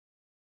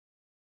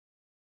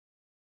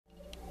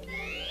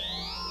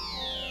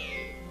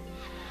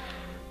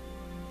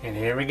And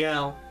here we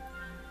go.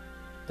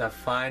 The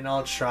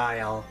final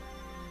trial.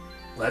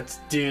 Let's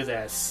do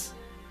this.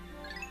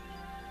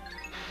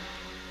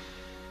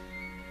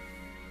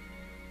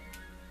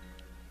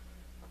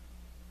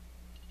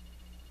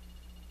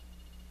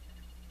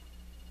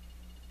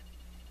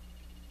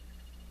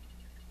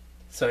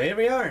 So here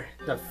we are,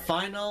 the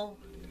final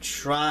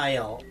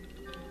trial.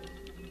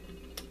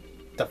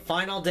 The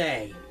final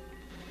day.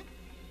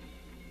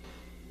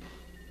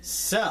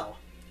 So,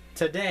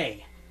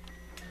 today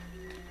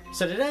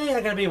I'm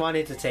going to be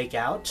wanting to take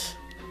out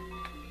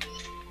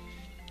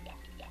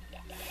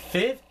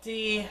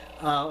 50,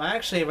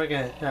 actually we're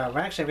going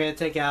to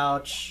take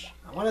out,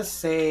 I want to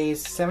say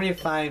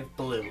 75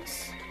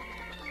 blues.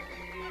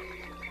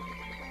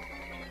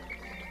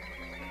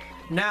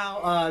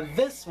 Now,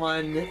 this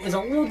one is a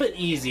little bit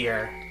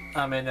easier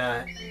in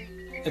the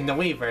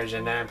Wii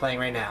version that I'm playing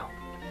right now.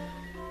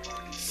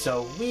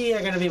 So we are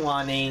going to be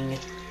wanting...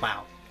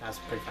 Wow, that's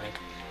pretty funny.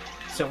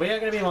 So we are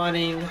going to be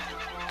wanting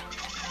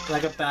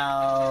like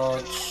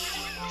about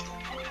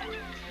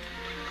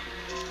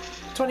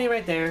 20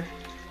 right there.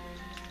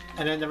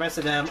 And then the rest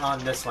of them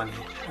on this one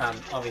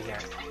over here.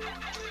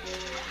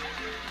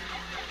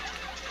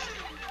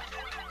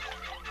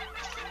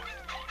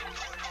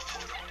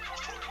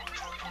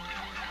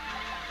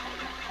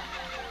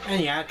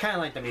 And yeah, I kind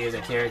of like the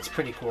music here. It's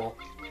pretty cool.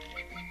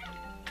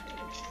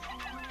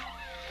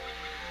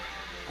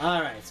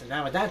 Alright, so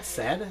now with that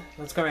said,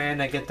 let's go ahead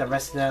and get the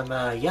rest of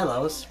them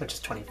yellows, which is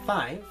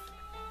 25.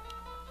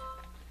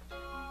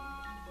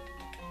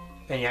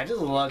 And yeah, I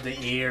just love the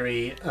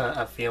eerie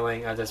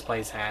feeling this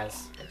place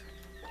has.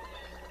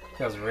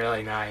 Feels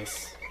really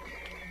nice.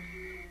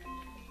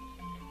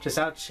 Just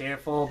how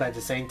cheerful, but at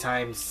the same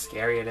time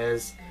scary it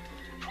is.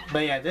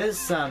 But yeah,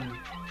 this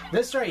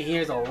right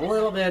here is a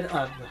little bit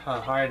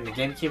hard in the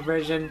GameCube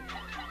version,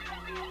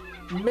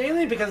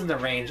 mainly because of the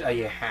range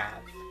you have.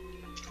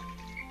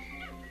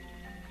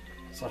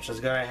 So let's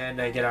just go ahead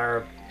and get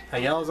our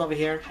yellows over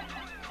here.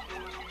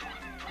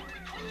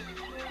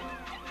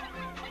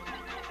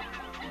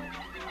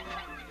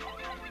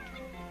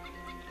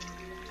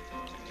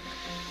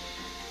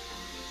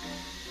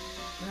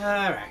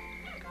 Alright.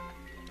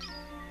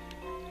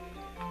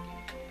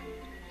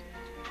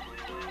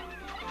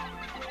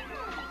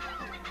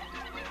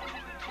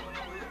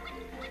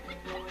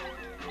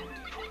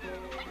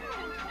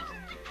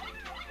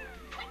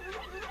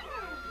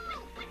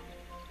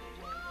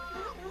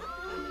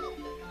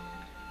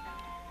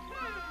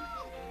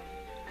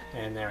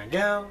 And there we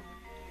go.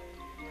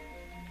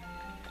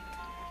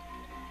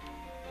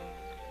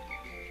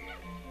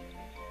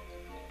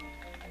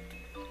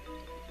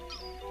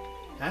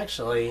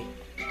 Actually,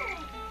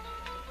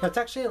 let's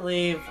actually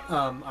leave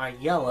our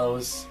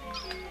yellows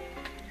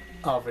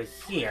over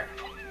here.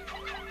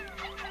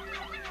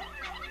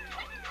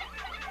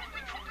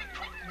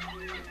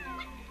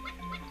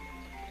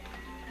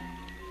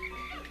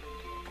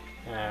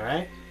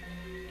 Alright.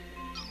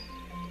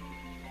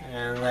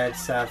 And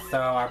let's throw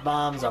our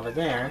bombs over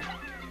there.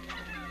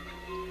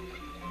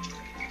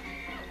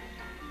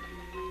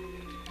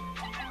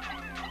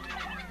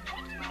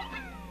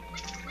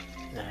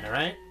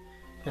 Alright.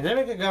 And then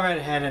we can go right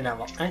ahead and,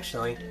 well,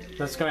 actually,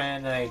 let's go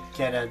ahead and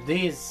get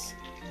these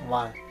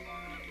one.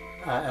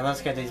 And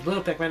let's get these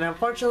blue Pikmin.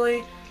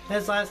 Unfortunately,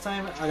 this last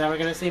time that we're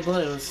going to see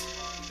blues.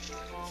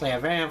 So yeah,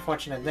 very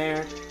unfortunate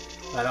there,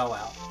 but oh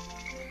well.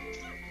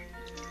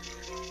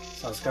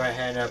 So let's go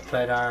ahead and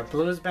put our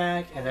blues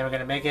back, and then we're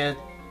gonna make it,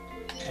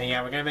 and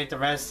yeah, we're gonna make the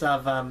rest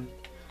of our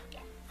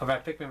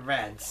Pikmin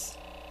reds.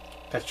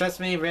 Cause trust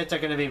me, reds are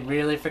gonna be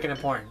really freaking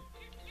important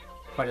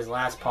for this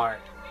last part.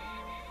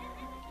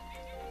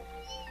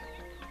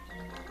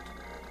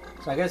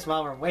 So I guess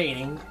while we're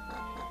waiting,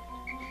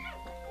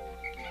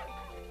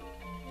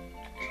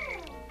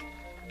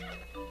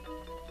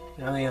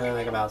 only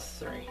like about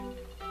 3.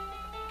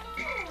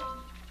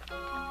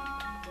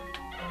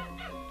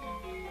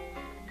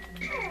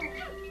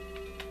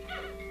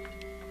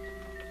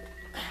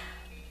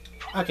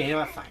 Okay, you know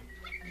what? Fine.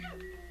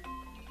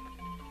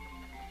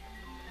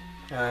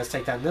 Let's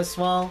take down this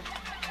wall.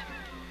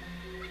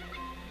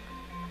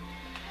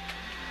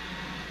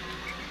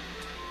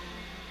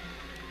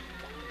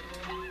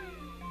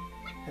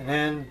 And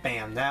then,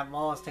 bam, that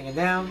wall is taken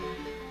down.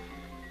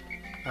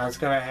 Let's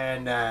go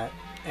ahead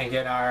and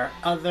get our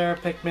other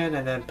Pikmin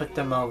and then put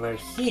them over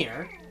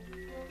here.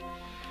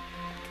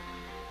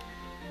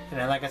 And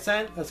then, like I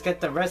said, let's get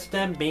the rest of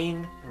them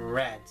being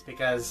reds,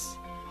 because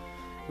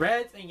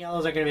reds and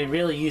yellows are going to be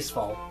really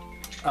useful.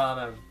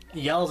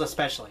 Yellows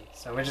especially.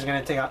 So we're just going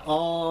to take out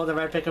all the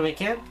red Pikmin we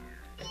can.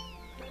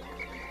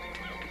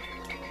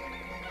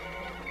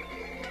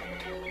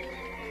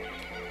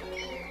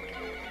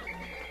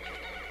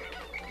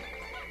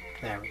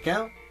 There we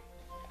go.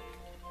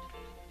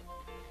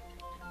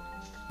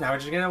 Now we're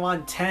just going to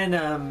want 10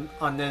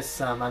 on this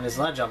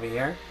ledge over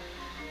here.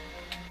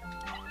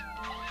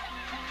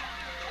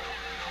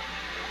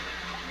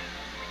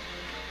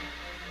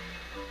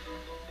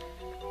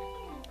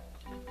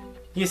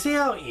 You see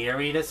how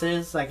eerie this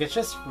is? Like, it's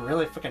just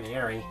really freaking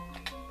eerie,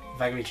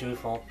 if I can be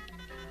truthful.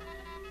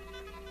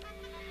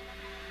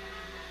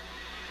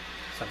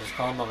 So just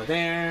call them over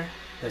there.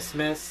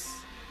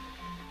 Dismiss.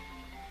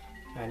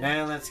 And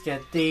now let's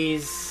get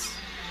these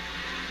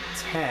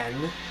 10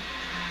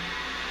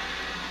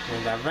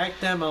 and direct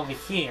them over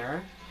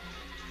here.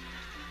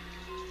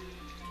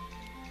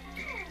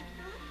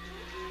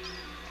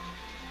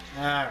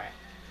 Alright.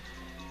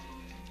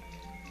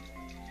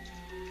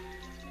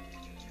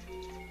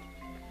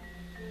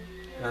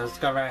 Now let's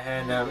go right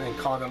ahead and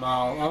call them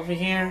all over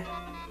here.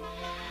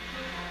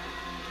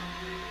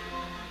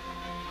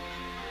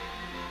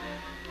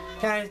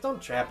 Guys,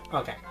 don't trip.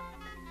 Okay.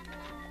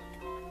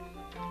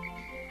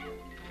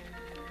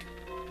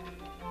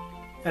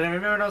 And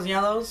remember those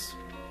yellows?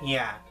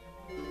 Yeah.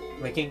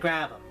 We can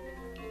grab them.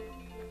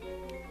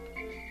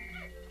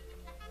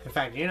 In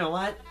fact, you know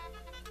what?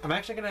 I'm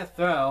actually gonna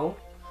throw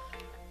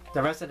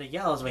the rest of the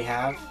yellows we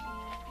have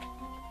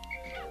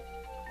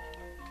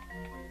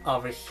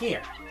over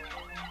here.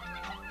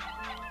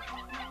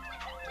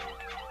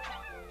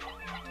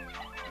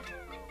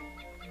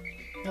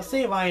 You'll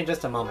see why in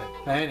just a moment.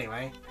 But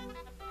anyway.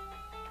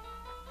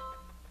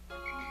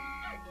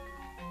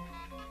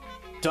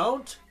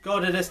 Don't go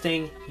to this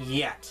thing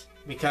yet.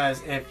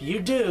 Because if you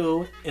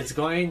do, it's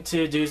going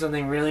to do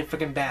something really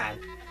freaking bad.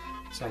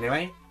 So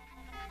anyway.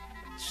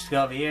 Just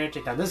go over here,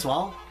 take down this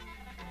wall.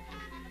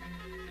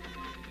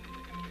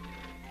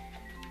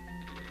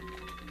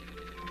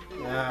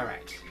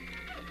 Alright.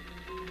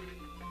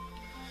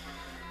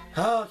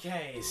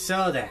 Okay,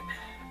 so then.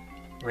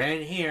 We're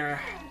in here.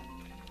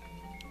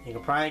 You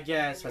can probably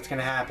guess what's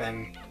gonna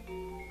happen.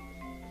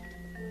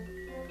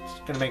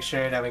 Just gonna make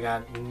sure that we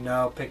got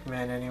no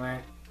Pikmin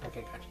anywhere.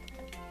 Okay, good.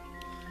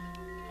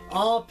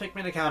 All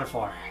Pikmin accounted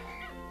for.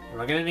 And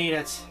we're gonna need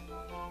it.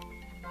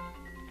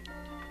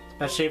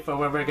 Especially for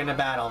where we're gonna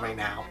battle right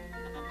now.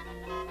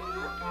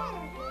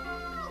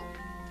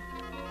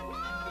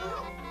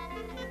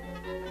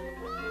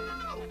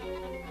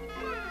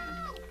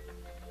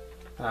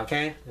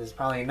 Okay, this is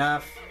probably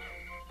enough.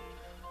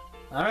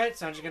 Alright,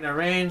 so I'm just gonna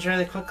arrange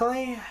really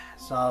quickly.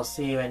 So I'll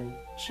see you in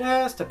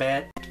just a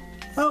bit.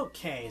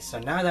 Okay, so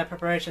now that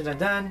preparations are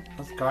done,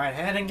 let's go right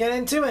ahead and get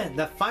into it.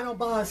 The final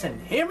boss,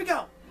 and here we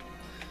go!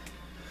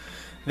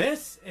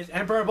 This is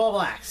Emperor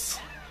Bulblax.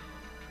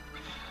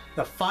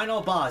 The final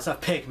boss of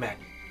Pikmin.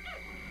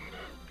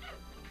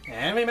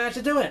 And we managed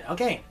to do it.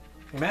 Okay,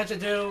 we managed to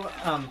do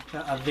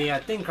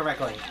the thing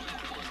correctly.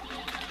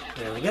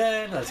 Really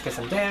good. Let's get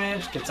some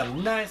damage. Get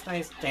some nice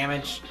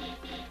damage.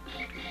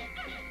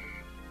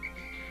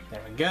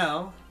 There we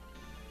go.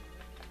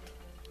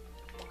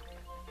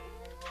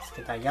 Let's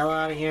get that yellow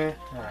out of here.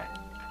 Alright.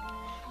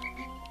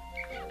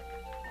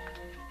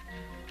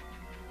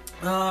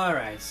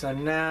 Alright, so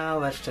now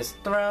let's just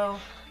throw.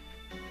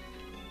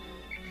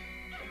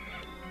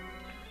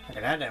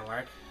 Okay, that didn't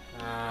work.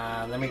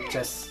 Let me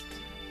just...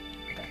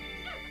 Okay.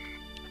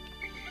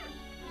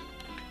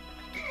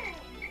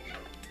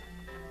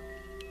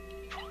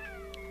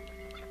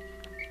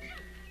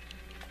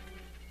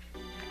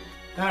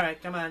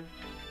 Alright, come on.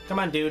 Come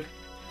on, dude.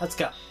 Let's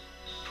go.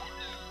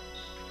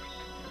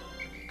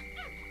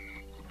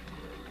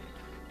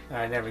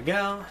 Alright, there we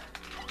go.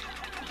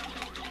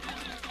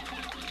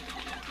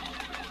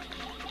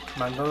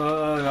 Come on,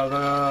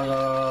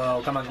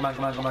 go. Come on. Come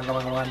on, dude.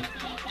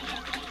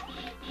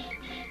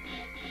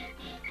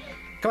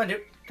 Come on.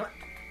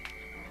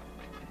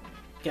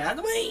 Get out of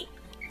the way.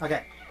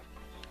 Okay.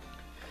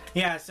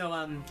 Yeah, so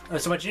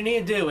what you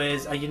need to do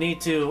is you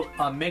need to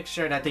make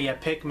sure that the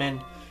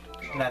Pikmin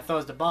that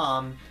throws the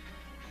bomb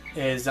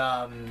is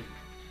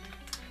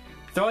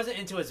throws it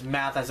into its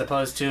mouth as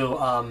opposed to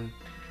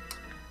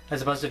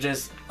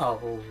just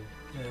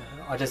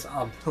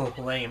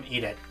letting him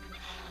eat it.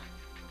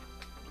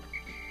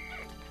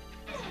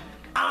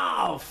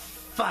 Oh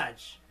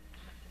fudge!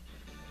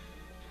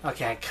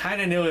 Okay, I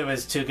kind of knew it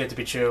was too good to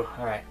be true.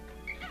 All right.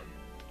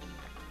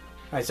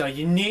 Alright, so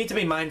you need to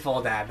be mindful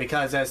of that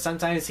because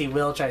sometimes he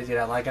will try to do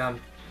that. Like I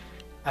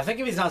think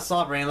if he's not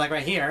slobbering, like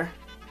right here,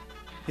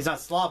 he's not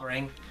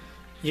slobbering.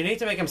 You need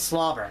to make him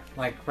slobber,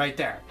 like right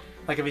there.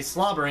 Like if he's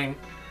slobbering,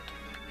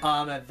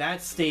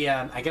 that's the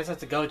I guess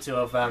that's the go-to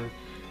of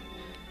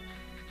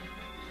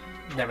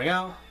There we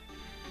go.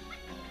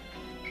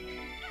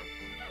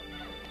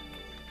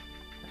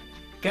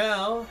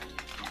 Go.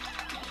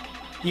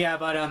 Yeah,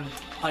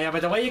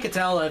 but the way you can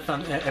tell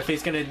if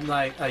he's gonna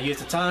like use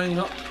the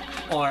tongue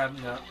or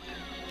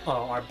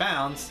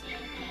bounce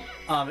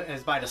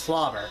is by the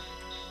slobber.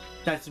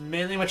 That's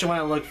mainly what you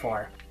want to look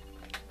for,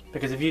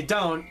 because if you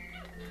don't,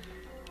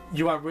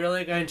 you are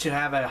really going to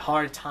have a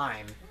hard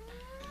time.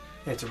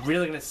 It's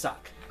really gonna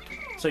suck.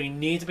 So you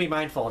need to be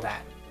mindful of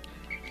that.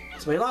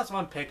 So we lost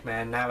one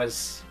Pikmin.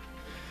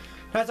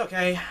 That's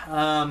okay.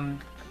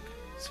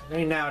 So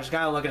right now, I just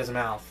gotta look at his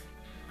mouth.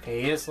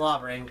 Okay, he is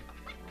slobbering.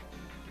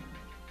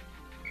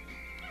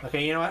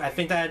 Okay, you know what? I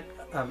think that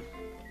I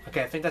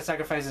think that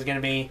sacrifice is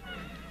gonna be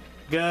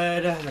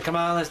good. Come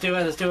on, let's do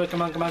it.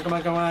 Come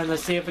on.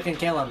 Let's see if we can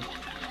kill him.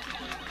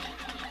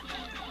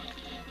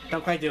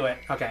 Don't quite do it.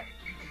 Okay.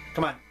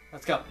 Come on,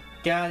 let's go.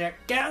 Get out of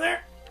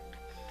there.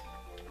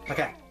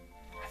 Okay.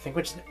 I think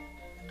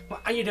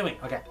What are you doing?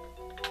 Okay.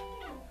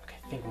 Okay,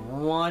 I think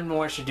one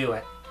more should do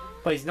it.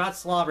 But he's not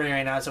slobbering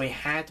right now, so we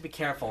had to be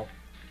careful.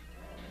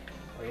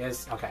 Oh, he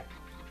is? Okay.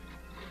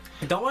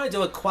 I don't want to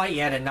do it quite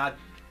yet and not,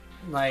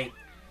 like,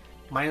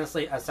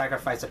 mindlessly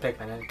sacrifice a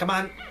Pikmin. And come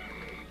on!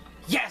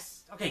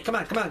 Yes! Okay, come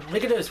on, come on.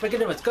 We can do this, we can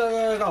do this.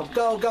 Go, go,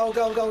 go, go,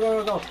 go, go, go,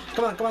 go, go.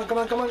 Come on, come on, come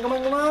on, come on, come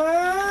on, come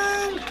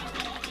on!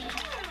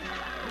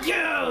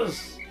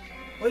 Yes!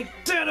 We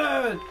did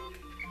it!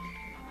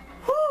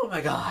 Oh my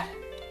god.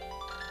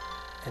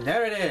 And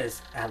there it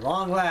is, at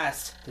long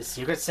last, the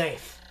secret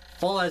safe.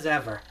 Full as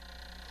ever.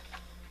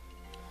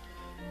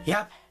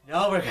 Yep,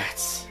 no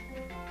regrets.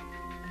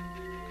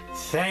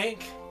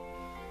 Thank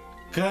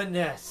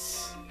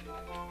goodness.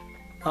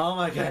 Oh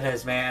my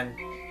goodness, man.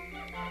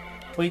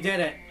 We did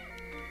it.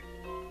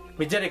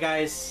 We did it,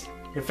 guys.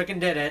 We freaking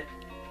did it.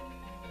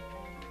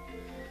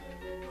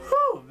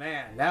 Whew,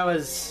 man, that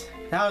was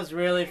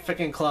really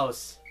freaking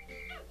close.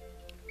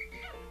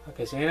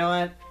 Okay, so you know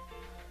what?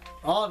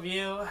 All of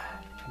you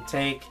can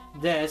take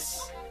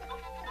this.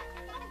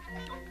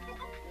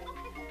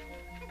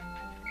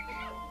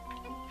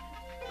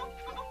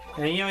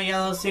 And you know,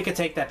 Yellows, you can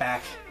take that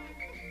back.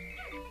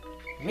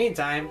 In the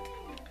meantime,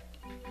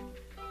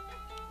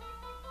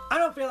 I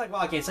don't feel like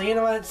walking, so you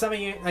know what? Some of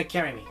you, like,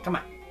 carry me. Come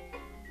on.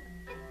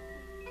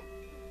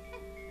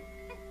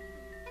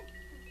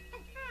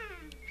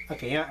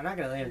 Okay, you know, I'm not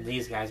gonna leave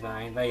these guys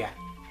behind, but yeah.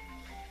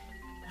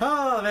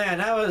 Oh man,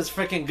 that was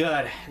freaking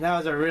good. That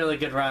was a really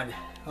good run.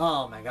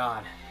 Oh my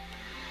god.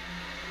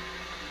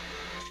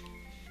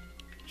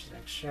 Just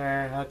make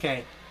sure.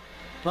 Okay.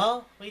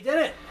 Well, we did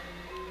it.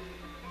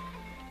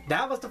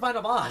 That was the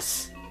final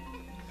boss.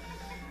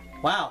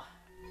 Wow.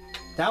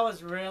 That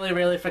was really,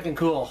 really freaking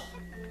cool.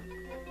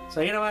 So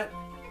you know what?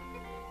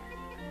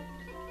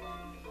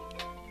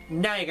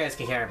 Now you guys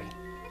can hear me.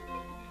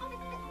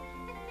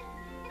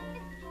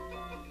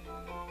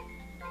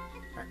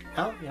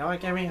 Oh, you know what,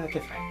 Gary?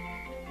 Okay, fine.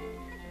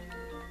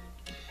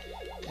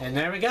 And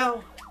there we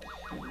go.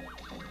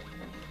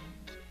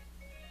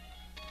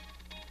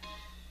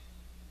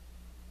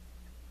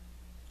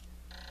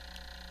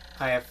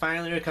 I have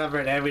finally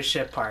recovered every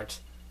ship part.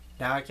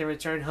 Now I can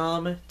return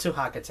home to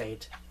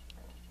Hakatate.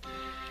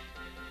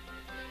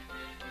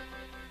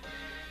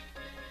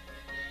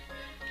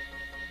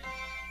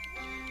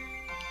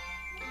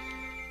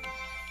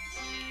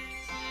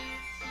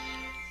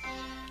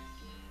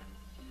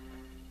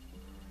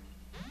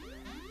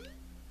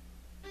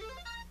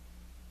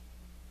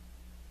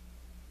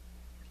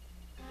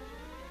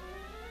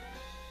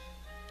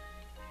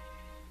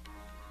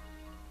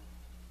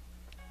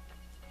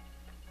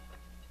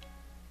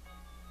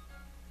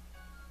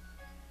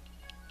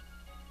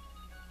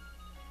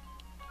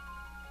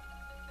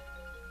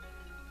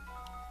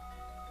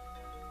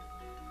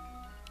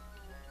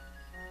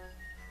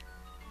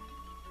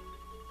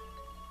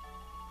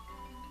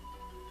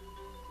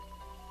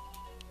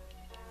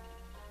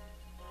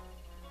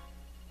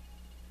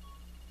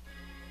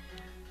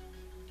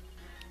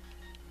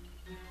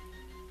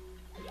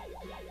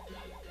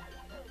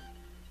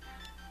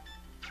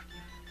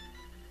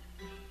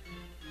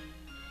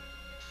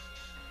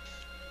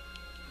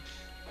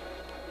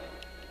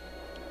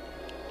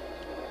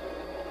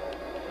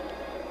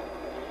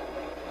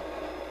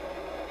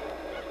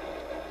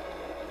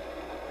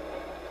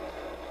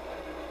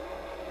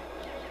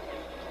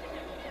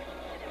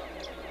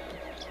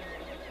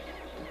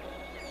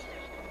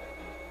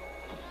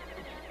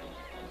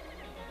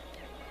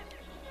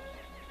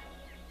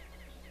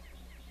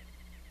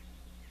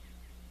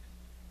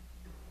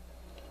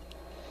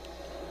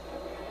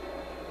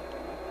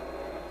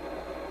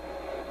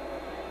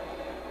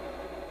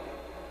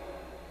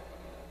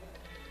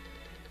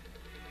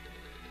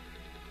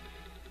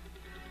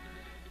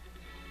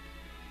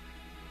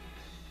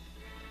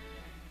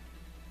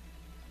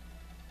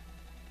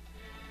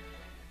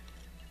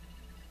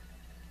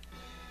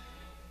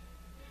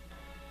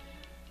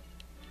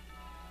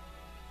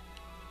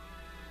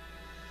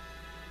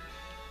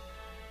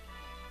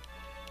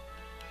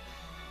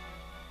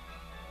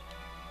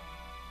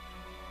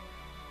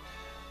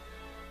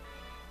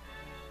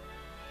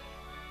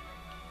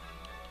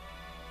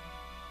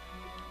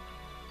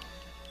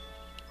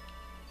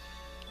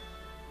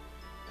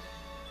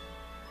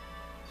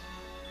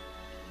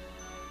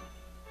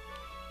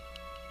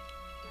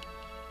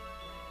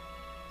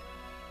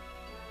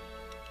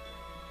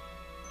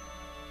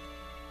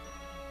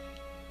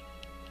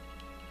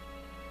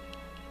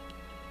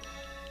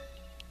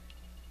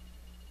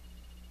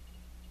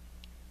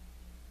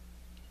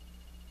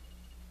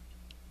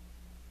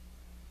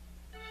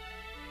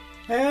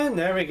 And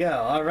there we go.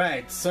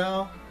 Alright,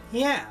 so,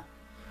 yeah.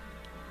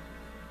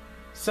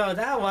 So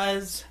that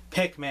was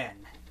Pikmin.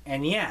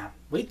 And yeah,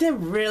 we did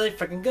really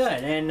freaking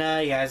good. And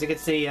yeah, as you can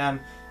see, I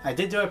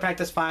did do a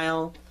practice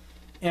file.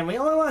 And we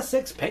only lost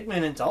 6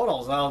 Pikmin in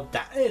total, so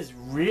that is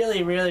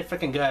really, really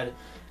freaking good.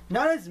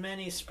 Not as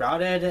many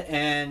sprouted,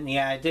 and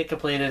yeah, I did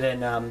complete it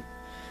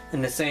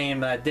in the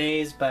same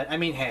days, but I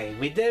mean, hey,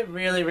 we did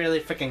really, really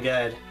freaking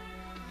good.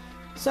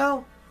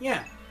 So,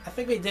 yeah, I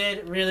think we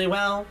did really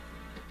well.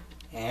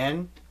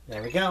 And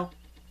there we go.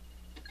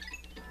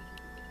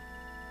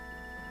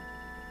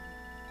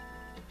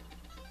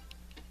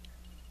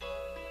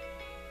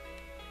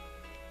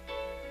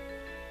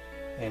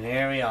 And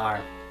here we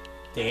are.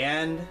 The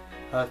end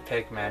of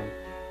Pikmin.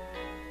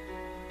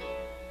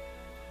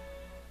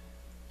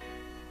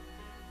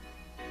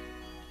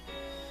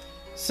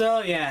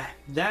 So yeah,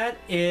 that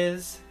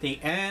is the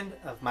end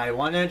of my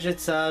 100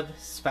 sub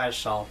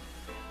special.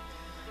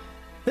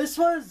 This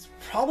was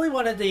probably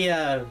one of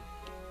the,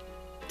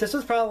 this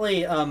was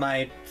probably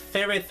my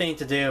favorite thing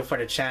to do for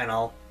the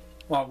channel.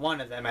 Well, one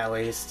of them at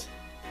least.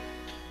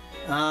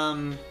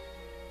 And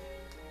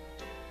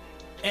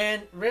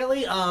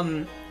really,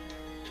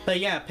 but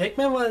yeah,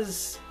 Pikmin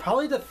was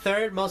probably the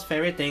third most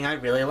favorite thing I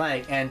really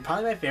like, and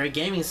probably my favorite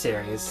gaming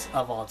series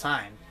of all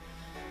time.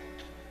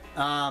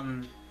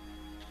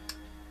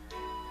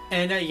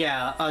 And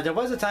yeah, there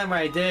was a time where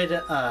I did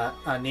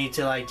need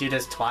to like do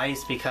this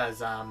twice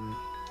because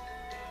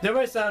there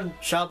was some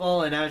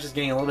trouble and I was just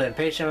getting a little bit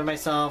impatient with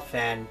myself,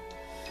 and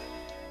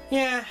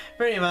yeah,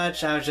 pretty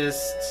much I was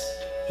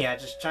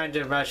just trying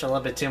to rush a little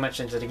bit too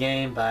much into the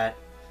game, but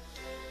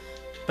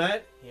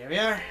here we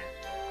are.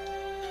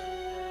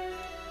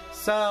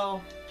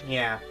 So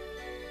yeah,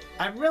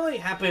 I'm really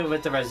happy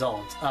with the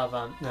result of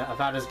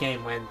how this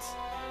game went.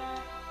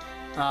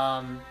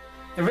 And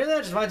really I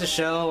just wanted to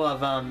show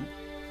of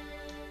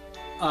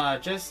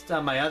just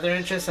my other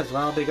interests as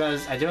well,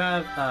 because I do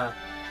have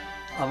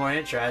more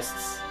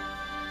interests.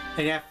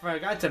 And yeah, I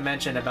forgot to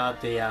mention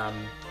about the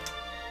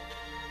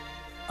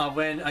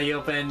when you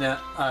open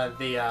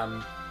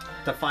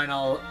the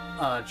final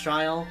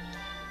trial.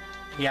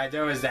 Yeah,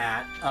 there was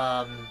that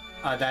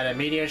that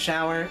meteor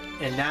shower,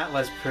 and that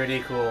was pretty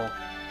cool.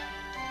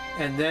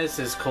 And this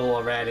is cool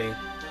already.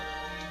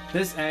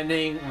 This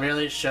ending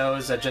really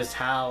shows just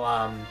how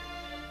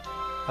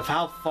of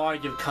how far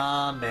you've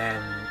come,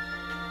 and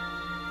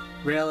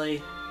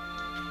really,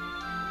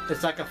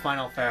 it's like a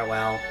final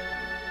farewell.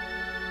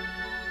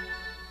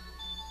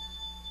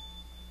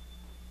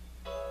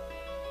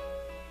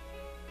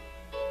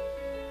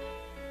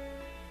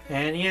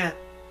 And yeah,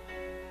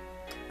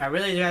 I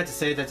really do have to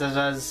say that this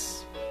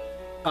was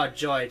a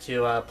joy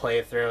to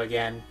play through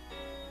again.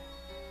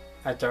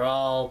 After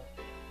all,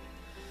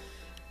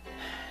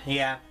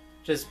 yeah,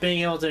 just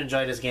being able to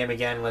enjoy this game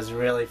again was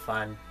really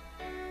fun.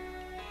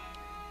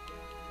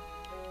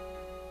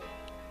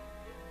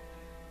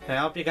 And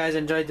I hope you guys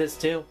enjoyed this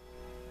too.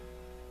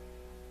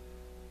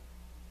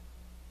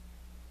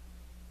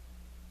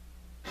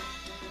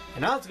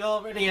 And now let's go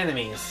over the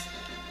enemies.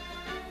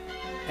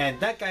 And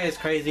that guy is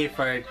crazy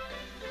for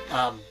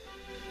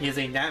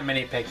using that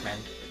many Pikmin.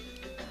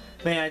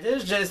 But yeah,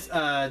 this is just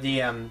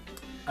the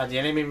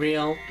enemy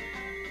reel.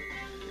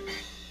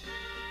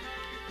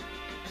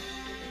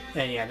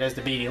 And yeah, there's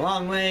the beady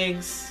long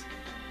legs.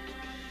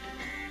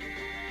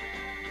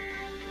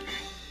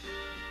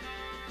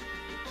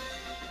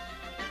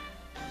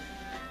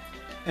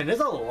 And there's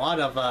a lot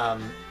of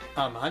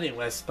honey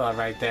wisp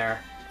right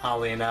there,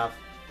 oddly enough.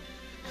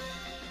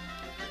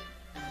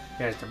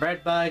 Here's the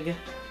bread bug.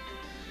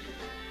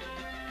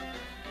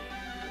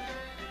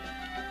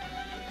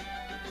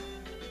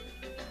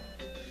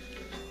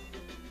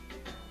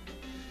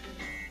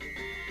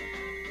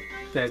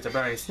 There's the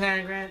burning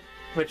snare grant,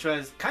 which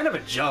was kind of a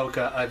joke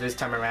this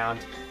time around.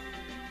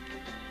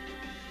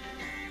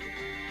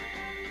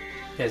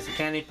 There's the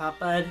candy pop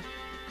bud.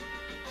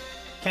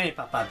 Candy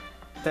pop bud.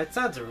 That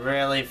sounds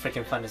really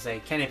freaking fun to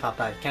say. Candy pop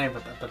bud. Candy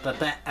pop bud.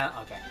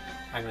 Okay,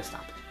 I'm gonna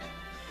stop.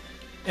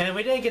 And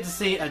we didn't get to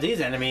see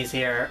these enemies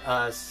here.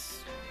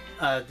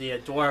 The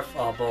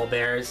dwarf bull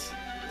bears.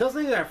 Those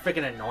things are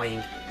freaking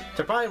annoying.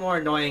 They're probably more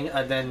annoying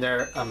than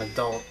their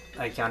adult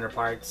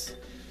counterparts.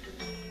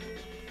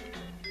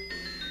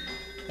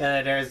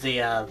 There's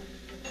the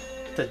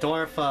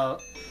dwarf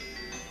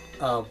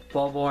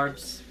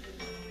bulborbs.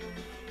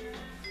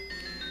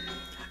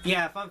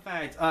 Yeah, fun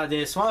fact,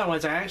 the smaller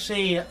ones are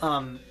actually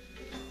are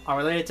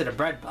related to the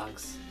bread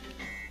bugs.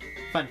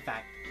 Fun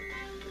fact.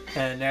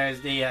 And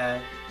there's the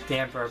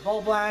Emperor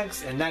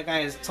Bullblacks, and that guy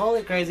is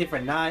totally crazy for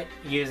not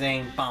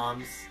using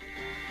bombs.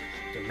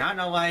 Do not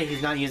know why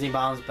he's not using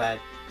bombs, but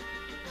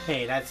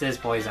hey, that's his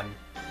poison.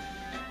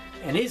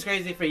 And he's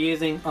crazy for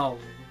using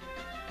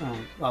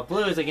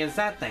blues against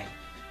that thing.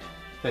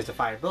 There's the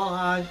Fire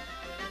Bullhog.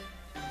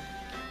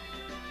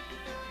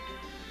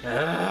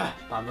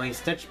 Bumbling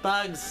Stitch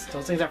Bugs.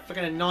 Those things are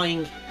freaking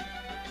annoying.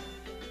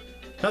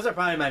 Those are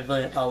probably my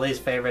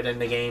least favorite in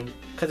the game,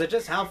 because it's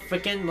just how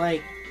freaking,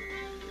 like,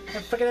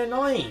 they're freaking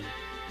annoying.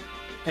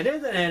 And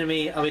there's an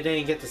enemy we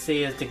didn't get to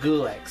see is the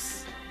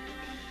Gulix.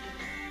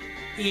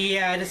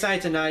 Yeah, I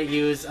decided to not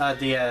use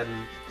the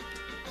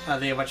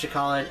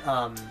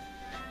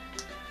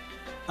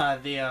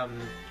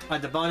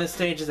bonus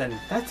stages, and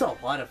that's a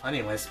lot of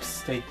honey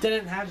wisps. They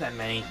didn't have that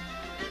many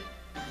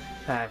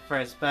at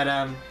first, but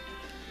and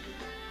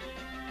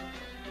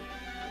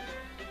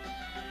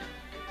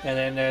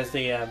then there's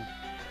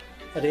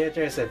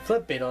there's a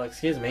flip beetle,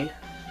 excuse me.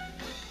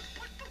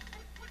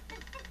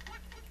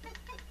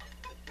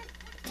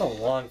 It's a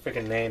long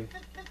freaking name.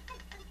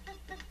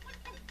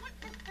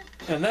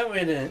 And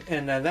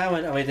that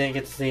one we didn't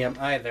get to see him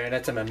either.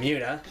 That's a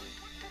Mamuta.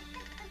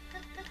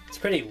 It's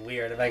pretty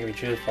weird if I can be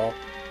truthful.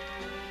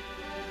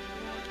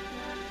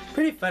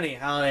 Pretty funny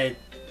how it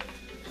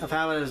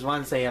was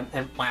once a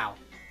and wow,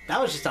 that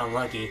was just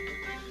unlucky.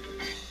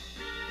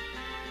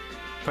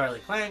 Pearly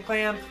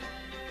Clamp.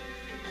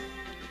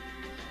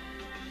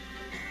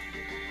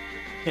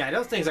 Yeah,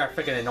 those things are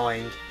freaking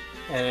annoying.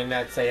 And then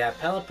that's a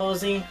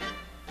Pelipposy.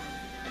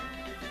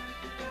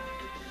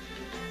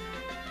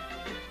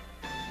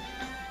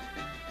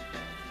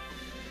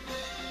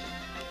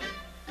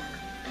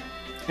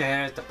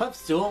 And there's the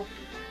Puffstool.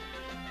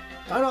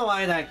 Don't know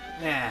why that.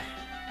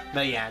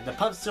 But yeah, the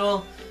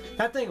Puffstool.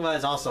 That thing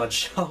was also a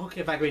joke,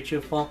 if I can be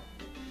truthful.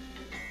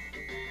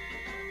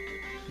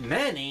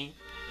 Many?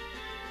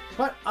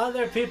 What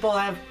other people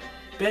have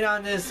been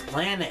on this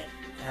planet?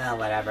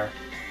 Whatever.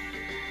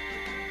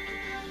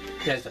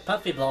 There's the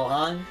Puffy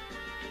Blowhog.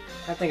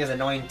 That thing is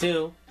annoying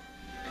too.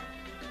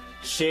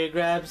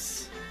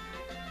 Sheargrabs.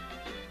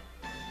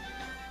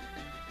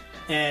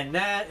 And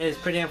that is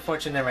pretty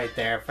unfortunate right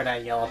there for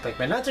that yellow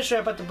Pikmin. Not too sure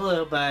about the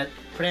blue, but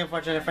pretty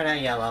unfortunate for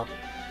that yellow.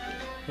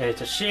 There's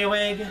the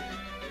Shearwig.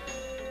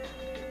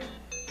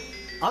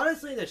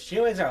 Honestly, the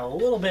Shearwigs are a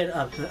little bit,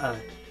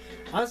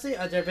 honestly,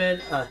 they're a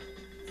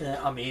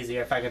bit,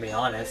 easier, if I can be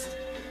honest,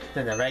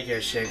 than the regular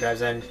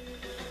Sheargrabs. And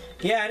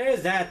yeah,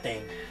 there's that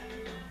thing.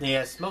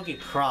 The Smoky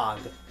Prog.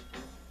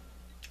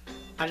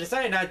 I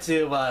decided not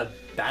to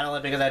battle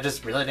it because I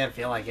just really didn't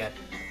feel like it.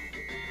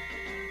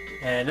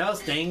 And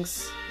those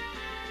things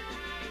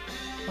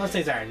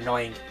are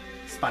annoying.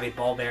 Spotty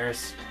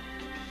Bullbears.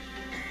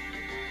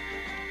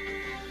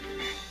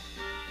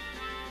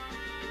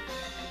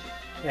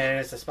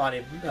 There's the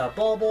Spotty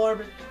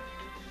Bulborb.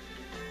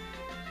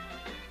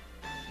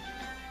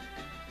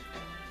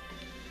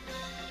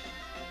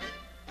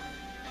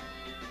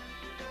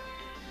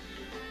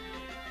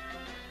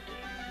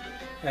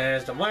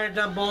 There's the Water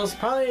Dumbles,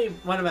 probably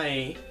one of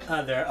my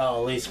other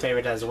least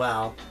favorite as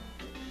well.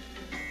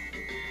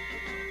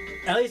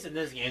 At least in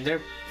this game,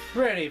 they're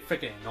pretty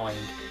freaking annoying.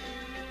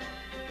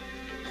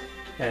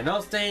 And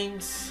those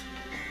things,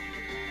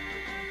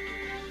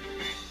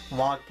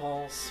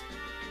 Logpoles.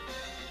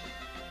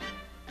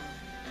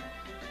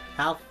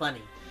 How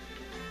funny.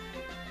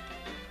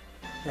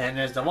 And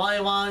there's the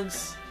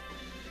Wollywogs.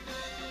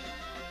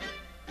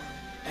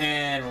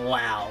 And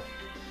wow,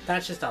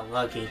 that's just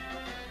unlucky.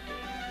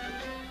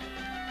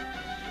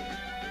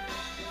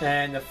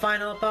 And the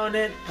final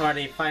opponent, or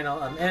the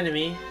final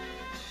enemy,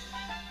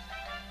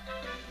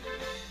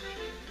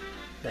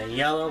 the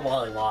yellow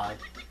Wollywog.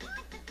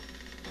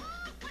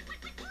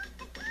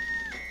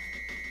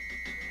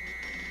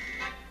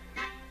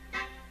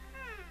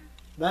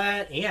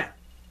 But yeah,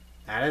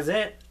 that is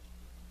it.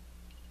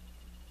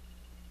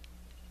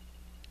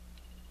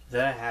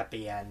 The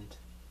happy end.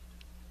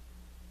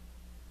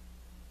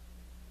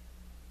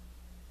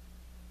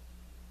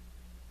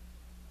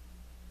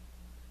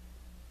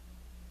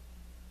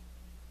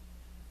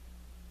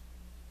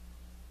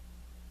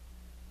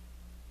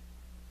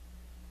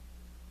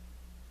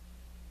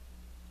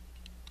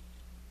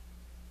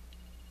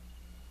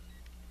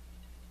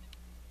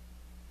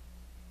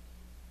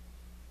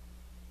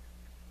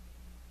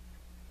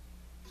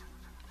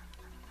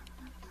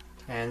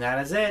 And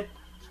that is it.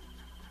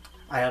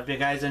 I hope you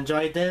guys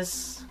enjoyed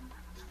this.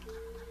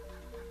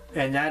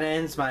 And that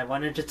ends my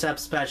 100 sub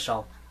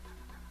special.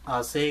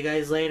 I'll see you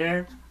guys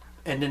later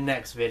in the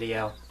next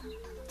video.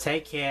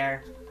 Take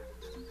care.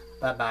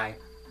 Bye bye.